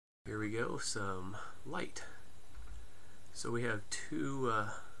we go, some light. So we have so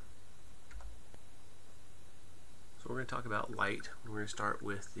we're going to talk about light. We're going to start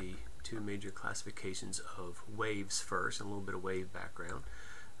with the two major classifications of waves first, and a little bit of wave background.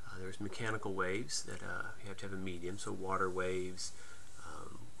 There's mechanical waves that you have to have a medium, so water waves,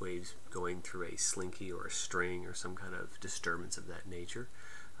 waves going through a slinky or a string or some kind of disturbance of that nature.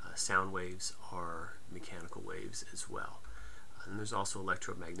 Sound waves are mechanical waves as well. And there's also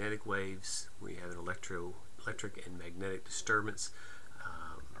electromagnetic waves. We have an electric and magnetic disturbance,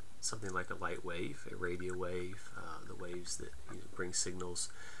 something like a light wave, a radio wave, the waves that bring signals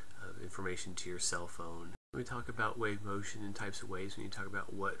of information to your cell phone. When we talk about wave motion and types of waves, when you talk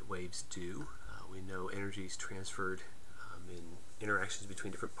about what waves do, we know energy is transferred in interactions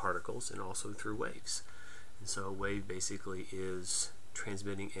between different particles and also through waves. And so a wave basically is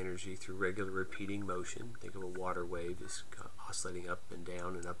transmitting energy through regular repeating motion. Think of a water wave as oscillating up and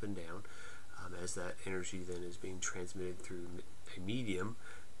down and up and down. As that energy then is being transmitted through a medium,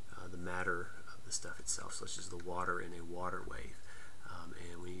 the matter of the stuff itself, such as the water in a water wave.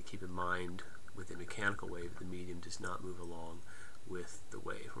 And we need to keep in mind with a mechanical wave, the medium does not move along with the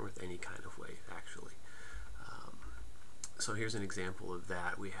wave, or with any kind of wave actually. So here's an example of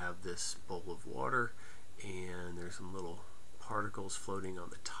that. We have this bowl of water, and there's some little particles floating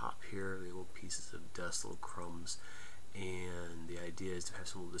on the top here, little pieces of dust, little crumbs, and the idea is to have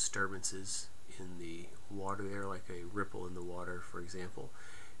some little disturbances in the water there, like a ripple in the water, for example.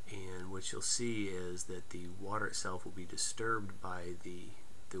 And what you'll see is that the water itself will be disturbed by the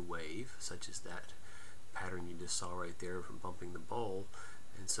wave, such as that pattern you just saw right there from bumping the bowl.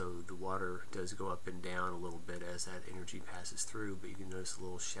 And so the water does go up and down a little bit as that energy passes through, but you can notice the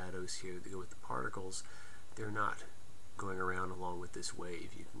little shadows here that go with the particles. They're not going around along with this wave.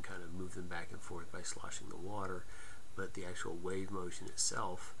 You can kind of move them back and forth by sloshing the water, but the actual wave motion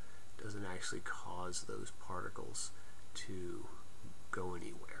itself doesn't actually cause those particles to go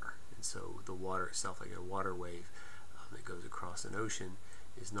anywhere. And so the water itself, like a water wave that goes across an ocean,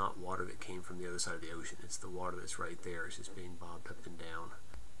 is not water that came from the other side of the ocean. It's the water that's right there. It's just being bobbed up and down.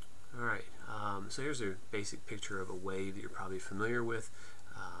 Alright, so here's a basic picture of a wave that you're probably familiar with.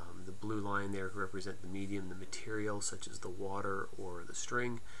 The blue line there represents the medium, the material, such as the water or the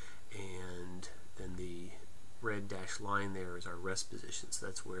string, and then the red dashed line there is our rest position. So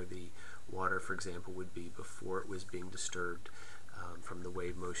that's where the water, for example, would be before it was being disturbed from the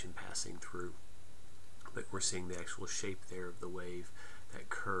wave motion passing through. But we're seeing the actual shape there of the wave, that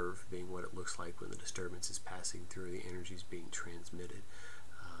curve being what it looks like when the disturbance is passing through, the energy is being transmitted.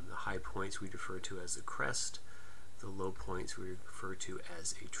 The high points we refer to as the crest, the low points we refer to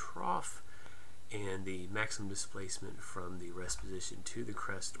as a trough, and the maximum displacement from the rest position to the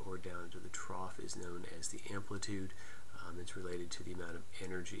crest or down to the trough is known as the amplitude. It's related to the amount of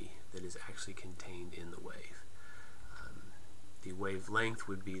energy that is actually contained in the wave. The wavelength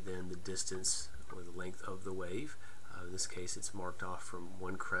would be then the distance or the length of the wave. In this case, it's marked off from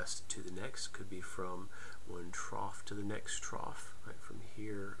one crest to the next. Could be from one trough to the next trough, right, from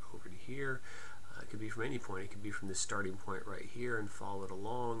here over to here. It could be from any point. It could be from the starting point right here and follow it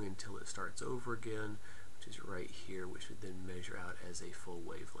along until it starts over again, which is right here, which would then measure out as a full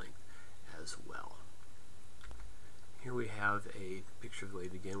wavelength as well. Here we have a picture of the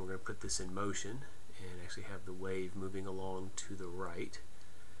wave again. We're going to put this in motion and actually have the wave moving along to the right.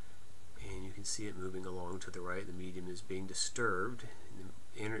 And you can see it moving along to the right. The medium is being disturbed.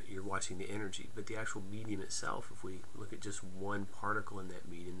 You're watching the energy, but the actual medium itself, if we look at just one particle in that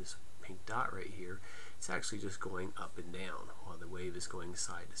medium, this pink dot right here, it's actually just going up and down while the wave is going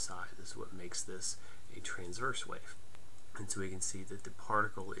side to side. This is what makes this a transverse wave. And so we can see that the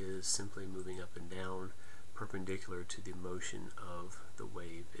particle is simply moving up and down perpendicular to the motion of the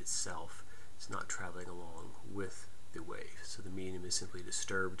wave itself. It's not traveling along with the wave. So the medium is simply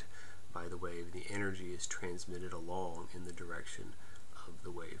disturbed by the wave, and the energy is transmitted along in the direction of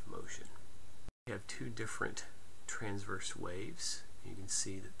the wave motion. We have two different transverse waves. You can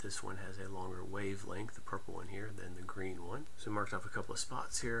see that this one has a longer wavelength, the purple one here, than the green one. So we marked off a couple of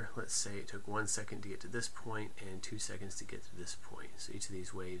spots here. Let's say it took 1 second to get to this point and 2 seconds to get to this point. So each of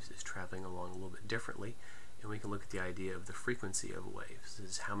these waves is traveling along a little bit differently, and we can look at the idea of the frequency of waves. This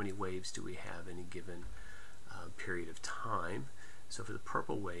is how many waves do we have in a given period of time. So for the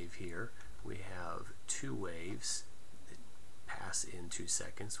purple wave here, we have 2 waves that pass in 2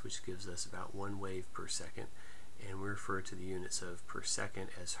 seconds, which gives us about 1 wave per second, and we refer to the units of per second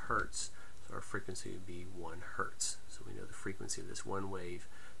as hertz. So our frequency would be 1 hertz. So we know the frequency of this one wave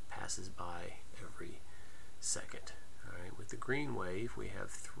passes by every second. All right. With the green wave, we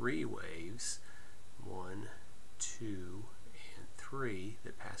have 3 waves, 1, 2, and 3. 3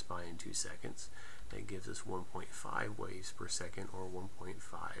 that pass by in 2 seconds. That gives us 1.5 waves per second, or 1.5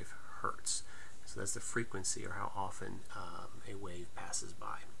 hertz. So that's the frequency, or how often a wave passes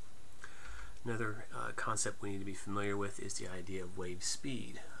by. Another concept we need to be familiar with is the idea of wave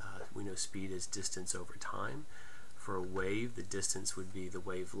speed. We know speed is distance over time. For a wave, the distance would be the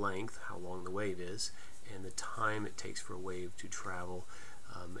wavelength, how long the wave is, and the time it takes for a wave to travel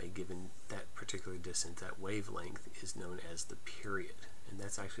a given that particular distance, that wavelength, is known as the period. And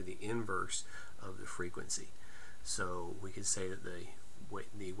that's actually the inverse of the frequency. So we could say that the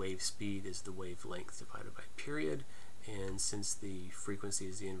wave speed is the wavelength divided by period, and since the frequency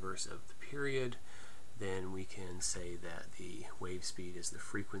is the inverse of the period, then we can say that the wave speed is the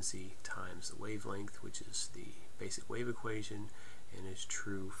frequency times the wavelength, which is the basic wave equation, and is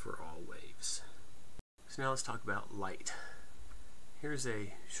true for all waves. So now let's talk about light. Here's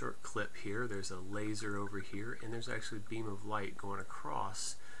a short clip here. There's a laser over here, and there's actually a beam of light going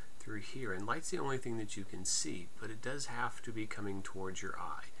across through here. And light's the only thing that you can see, but it does have to be coming towards your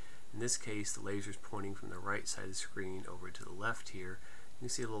eye. In this case, the laser is pointing from the right side of the screen over to the left here. You can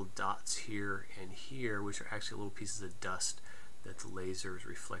see little dots here and here, which are actually little pieces of dust that the laser is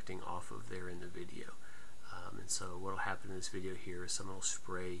reflecting off of there in the video. And so what will happen in this video here is someone will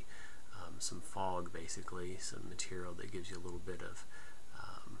spray some fog, basically, some material that gives you a little bit of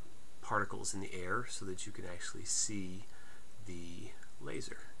particles in the air so that you can actually see the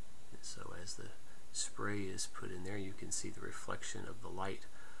laser. And so as the spray is put in there, you can see the reflection of the light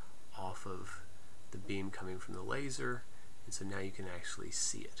off of the beam coming from the laser, and so now you can actually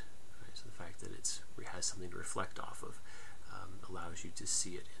see it. Right? So the fact that it has something to reflect off of allows you to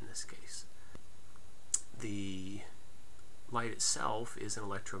see it in this case. The light itself is an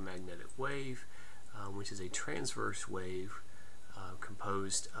electromagnetic wave, which is a transverse wave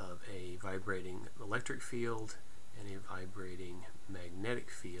composed of a vibrating electric field and a vibrating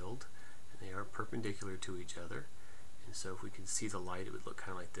magnetic field, and they are perpendicular to each other. And so if we could see the light, it would look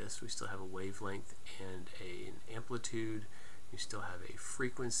kind of like this. We still have a wavelength and an amplitude. You still have a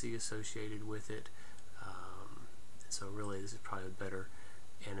frequency associated with it. So really, this is probably a better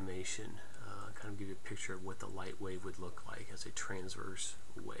animation, kind of give you a picture of what the light wave would look like as a transverse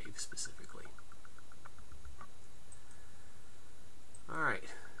wave specifically.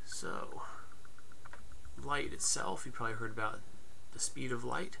 Alright, so light itself, you probably heard about the speed of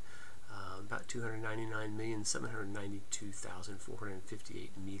light. About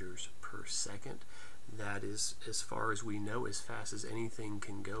 299,792,458 meters per second. That is, as far as we know, as fast as anything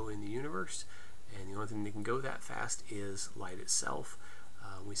can go in the universe, and the only thing that can go that fast is light itself.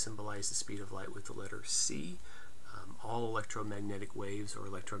 We symbolize the speed of light with the letter C. All electromagnetic waves or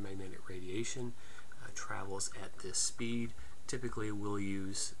electromagnetic radiation travels at this speed. Typically we'll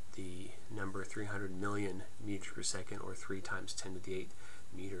use the number 300 million meters per second, or 3 times 10 to the 8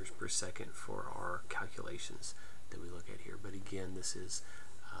 meters per second for our calculations that we look at here. But again, this is,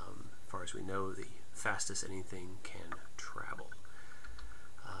 as far as we know, the fastest anything can travel.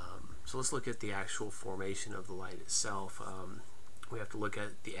 So let's look at the actual formation of the light itself. We have to look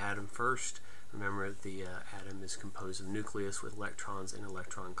at the atom first. Remember, the atom is composed of nucleus with electrons and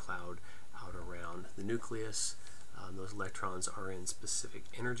electron cloud out around the nucleus. Those electrons are in specific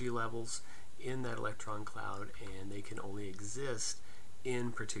energy levels in that electron cloud, and they can only exist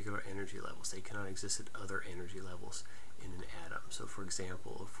in particular energy levels. They cannot exist at other energy levels in an atom. So for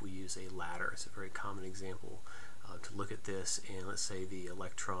example, if we use a ladder, it's a very common example to look at this, and let's say the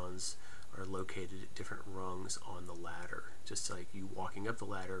electrons are located at different rungs on the ladder. Just like you walking up the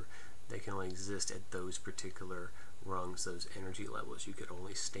ladder, they can only exist at those particular rungs, those energy levels. You could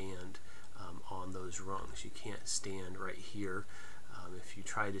only stand on those rungs. You can't stand right here. If you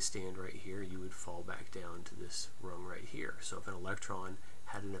try to stand right here, you would fall back down to this rung right here. So if an electron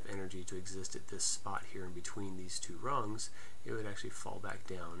had enough energy to exist at this spot here in between these two rungs, it would actually fall back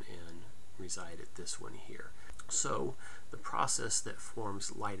down and reside at this one here. So the process that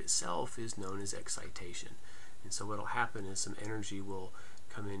forms light itself is known as excitation. And so what will happen is some energy will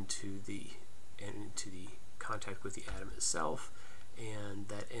come into the contact with the atom itself, and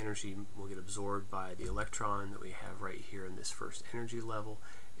that energy will get absorbed by the electron that we have right here in this first energy level,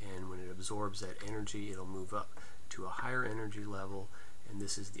 and when it absorbs that energy, it'll move up to a higher energy level, and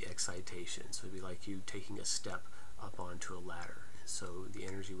this is the excitation. So it'd be like you taking a step up onto a ladder. So the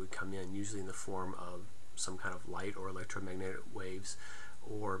energy would come in usually in the form of some kind of light or electromagnetic waves,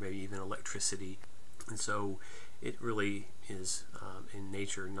 or maybe even electricity. And so it really is in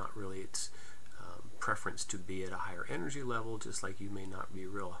nature not really its preference to be at a higher energy level, just like you may not be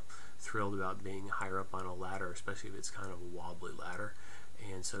real thrilled about being higher up on a ladder, especially if it's kind of a wobbly ladder.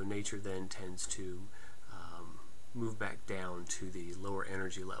 And so nature then tends to move back down to the lower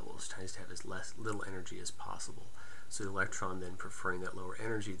energy levels, tries to have as little energy as possible. So the electron, then preferring that lower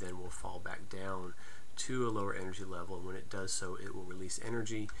energy, then will fall back down to a lower energy level, and when it does so, it will release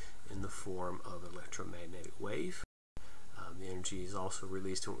energy in the form of an electromagnetic wave. The energy is also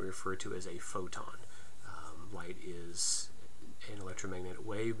released in what we refer to as a photon. Light is an electromagnetic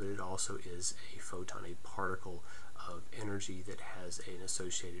wave, but it also is a photon, a particle of energy that has an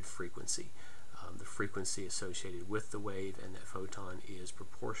associated frequency. The frequency associated with the wave and that photon is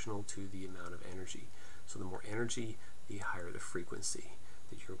proportional to the amount of energy. So the more energy, the higher the frequency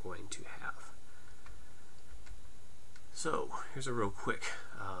that you're going to have. So here's a real quick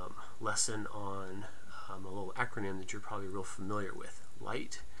lesson on a little acronym that you're probably real familiar with.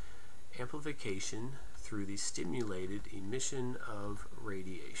 Light amplification through the stimulated emission of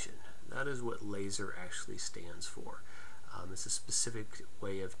radiation. That is what laser actually stands for. It's a specific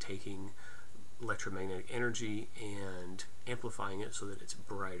way of taking electromagnetic energy and amplifying it so that it's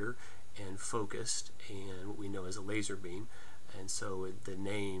brighter and focused, and what we know as a laser beam. And so the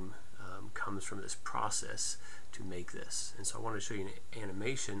name comes from this process to make this. And so I want to show you an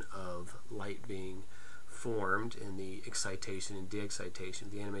animation of light being formed in the excitation and de-excitation.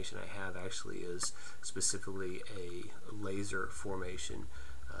 The animation I have actually is specifically a laser formation.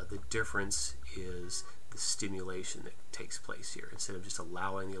 The difference is the stimulation that takes place here. Instead of just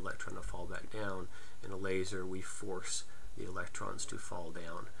allowing the electron to fall back down, in a laser we force the electrons to fall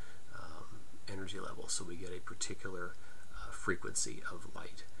down energy level, so we get a particular frequency of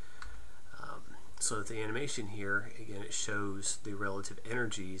light. So that the animation here, again, it shows the relative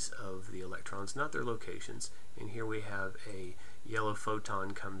energies of the electrons, not their locations. And here we have a yellow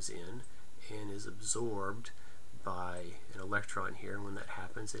photon comes in and is absorbed by an electron here, and when that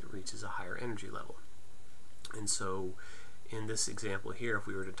happens, it reaches a higher energy level. And so in this example here, if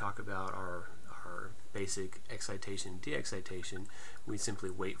we were to talk about our basic excitation and de-excitation, we simply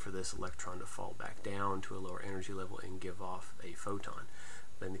wait for this electron to fall back down to a lower energy level and give off a photon.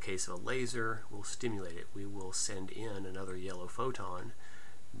 But in the case of a laser, we'll stimulate it. We will send in another yellow photon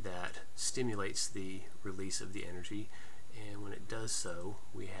that stimulates the release of the energy, and when it does so,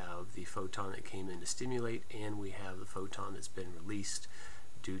 we have the photon that came in to stimulate, and we have the photon that's been released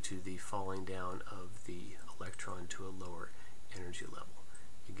due to the falling down of the electron to a lower energy level.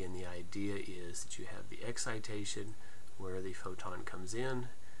 Again, the idea is that you have the excitation where the photon comes in,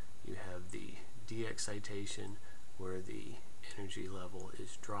 you have the de-excitation where the energy level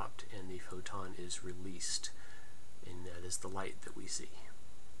is dropped and the photon is released, and that is the light that we see.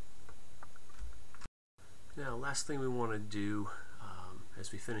 Now, last thing we want to do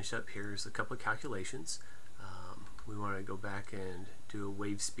as we finish up here is a couple of calculations. We want to go back and do a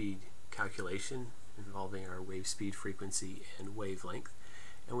wave speed calculation involving our wave speed, frequency, and wavelength.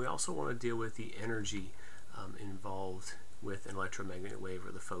 And we also want to deal with the energy involved with an electromagnetic wave,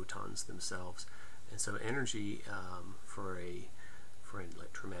 or the photons themselves. And so energy for an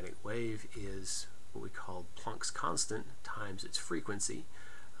electromagnetic wave is what we call Planck's constant times its frequency,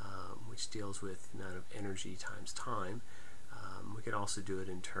 which deals with the amount of energy times time. We could also do it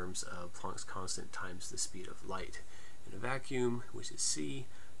in terms of Planck's constant times the speed of light in a vacuum, which is c,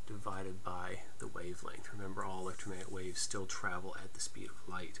 divided by the wavelength. Remember, all electromagnetic waves still travel at the speed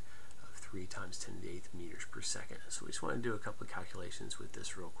of light of 3 times 10 to the 8th meters per second. So we just want to do a couple of calculations with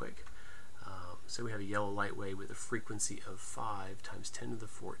this real quick. So we have a yellow light wave with a frequency of 5 times 10 to the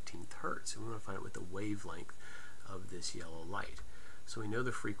 14th hertz. And we want to find out what the wavelength of this yellow light. So we know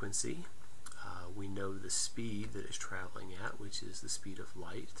the frequency. We know the speed that it's traveling at, which is the speed of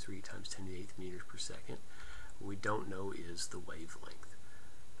light, 3 times 10 to the 8th meters per second. What we don't know is the wavelength.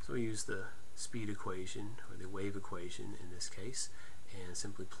 So we use the speed equation, or the wave equation in this case, and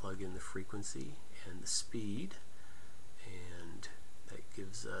simply plug in the frequency and the speed, and that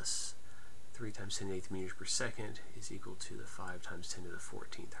gives us 3 times 10 to the 8th meters per second is equal to the 5 times 10 to the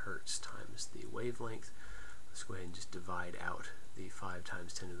 14th hertz times the wavelength. Let's go ahead and just divide out the 5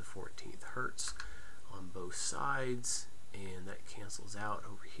 times 10 to the 14th hertz on both sides, and that cancels out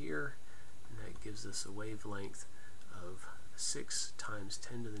over here, and that gives us a wavelength of 6 times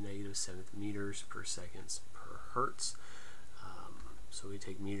 10 to the negative 7th meters per second per hertz. So we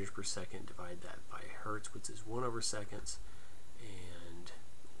take meters per second, divide that by hertz, which is 1 over seconds, and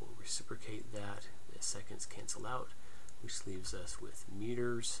we'll reciprocate that. The seconds cancel out, which leaves us with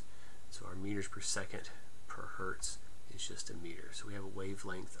meters. So our meters per second per hertz is just a meter. So we have a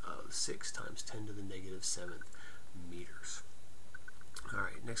wavelength of 6 times 10 to the negative 7th meters.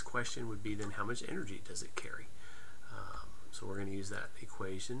 Alright, next question would be then, how much energy does it carry? So we're going to use that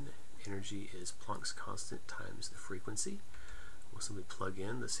equation. Energy is Planck's constant times the frequency. We'll we'll simply plug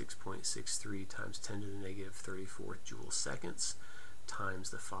in the 6.63 times 10 to the negative 34th joule seconds times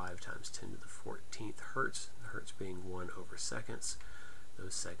the 5 times 10 to the 14th hertz, the hertz being 1 over seconds.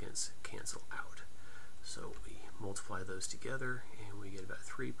 Those seconds cancel out. So we multiply those together and we get about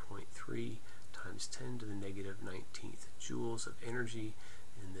 3.3 times 10 to the negative 19th joules of energy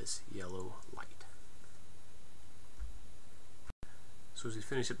in this yellow light. So as we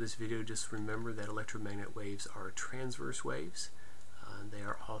finish up this video, just remember that electromagnetic waves are transverse waves. They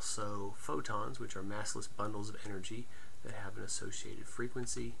are also photons, which are massless bundles of energy that have an associated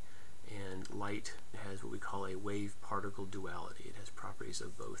frequency, and light has what we call a wave-particle duality. It has properties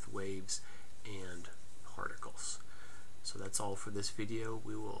of both waves and particles. So that's all for this video.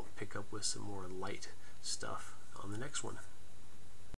 We will pick up with some more light stuff on the next one.